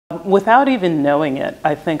Without even knowing it,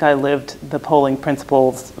 I think I lived the polling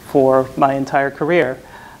principles for my entire career.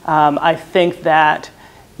 I think that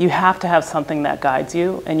you have to have something that guides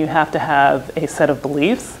you, and you have to have a set of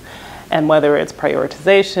beliefs. And whether it's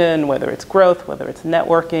prioritization, whether it's growth, whether it's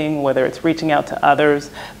networking, whether it's reaching out to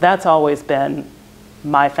others, that's always been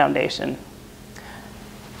my foundation.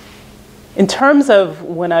 In terms of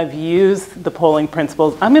when I've used the polling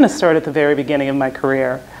principles, I'm going to start at the very beginning of my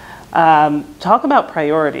career. Talk about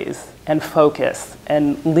priorities and focus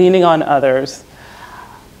and leaning on others.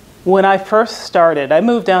 When I first started, I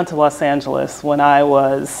moved down to Los Angeles when I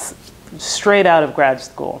was straight out of grad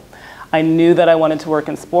school. I knew that I wanted to work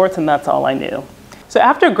in sports, and that's all I knew. So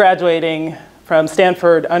after graduating from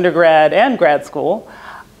Stanford undergrad and grad school,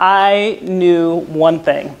 I knew one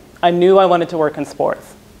thing. I knew I wanted to work in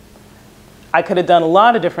sports. I could have done a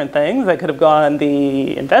lot of different things. I could have gone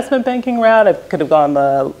the investment banking route. I could have gone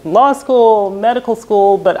the law school, medical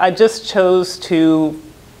school, but I just chose to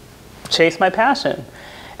chase my passion.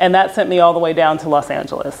 And that sent me all the way down to Los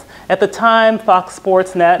Angeles. At the time, Fox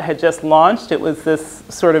Sports Net had just launched. It was this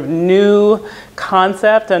sort of new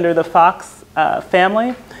concept under the Fox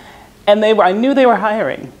family. And I knew they were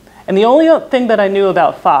hiring. And the only thing that I knew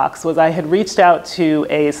about Fox was I had reached out to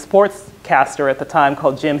a sportscaster at the time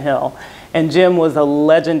called Jim Hill. And Jim was a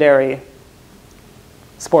legendary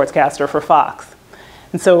sportscaster for Fox.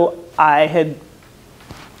 And so I had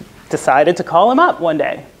decided to call him up one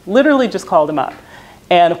day, literally just called him up.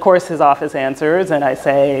 And of course his office answers, and I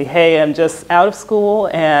say, hey, I'm just out of school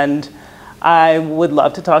and I would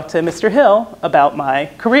love to talk to Mr. Hill about my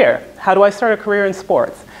career. How do I start a career in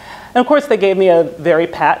sports? And of course they gave me a very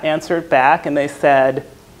pat answer back, and they said,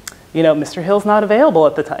 you know, Mr. Hill's not available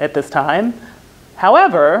at this time.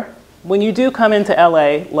 However, when you do come into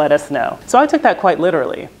LA, let us know. So I took that quite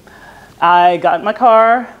literally. I got in my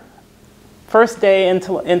car, first day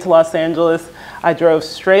into Los Angeles, I drove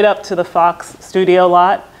straight up to the Fox studio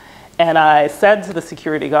lot, and I said to the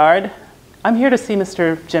security guard, I'm here to see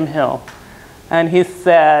Mr. Jim Hill. And he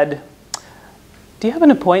said, do you have an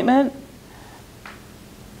appointment?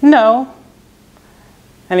 No.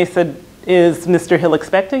 And he said, is Mr. Hill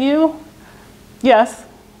expecting you? Yes.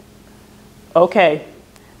 Okay.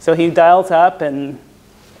 So he dials up, and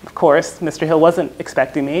of course, Mr. Hill wasn't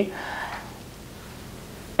expecting me.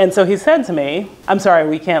 And so he said to me, I'm sorry,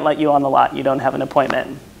 we can't let you on the lot. You don't have an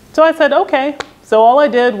appointment. So I said, okay. So all I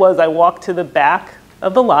did was I walked to the back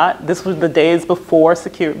of the lot. This was the days before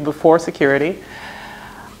security.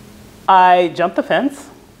 I jumped the fence,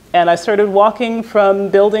 and I started walking from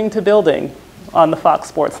building to building on the Fox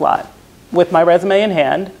Sports lot with my resume in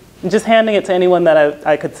hand, and just handing it to anyone that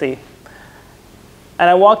I could see. And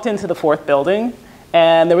I walked into the fourth building,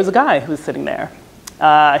 and there was a guy who was sitting there.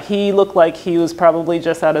 He looked like he was probably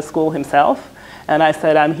just out of school himself. And I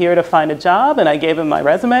said, I'm here to find a job, and I gave him my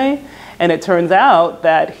resume. And it turns out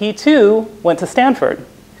that he too went to Stanford.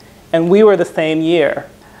 And we were the same year.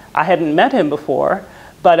 I hadn't met him before,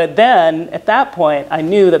 but at that point, I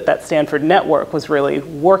knew that that Stanford network was really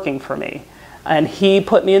working for me. And he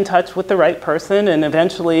put me in touch with the right person, and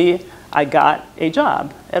eventually I got a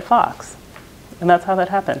job at Fox. And that's how that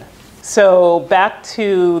happened. So back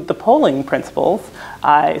to the polling principles,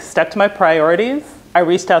 I stuck to my priorities. I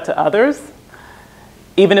reached out to others,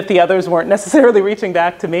 even if the others weren't necessarily reaching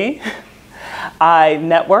back to me. I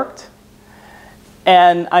networked,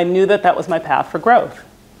 and I knew that that was my path for growth.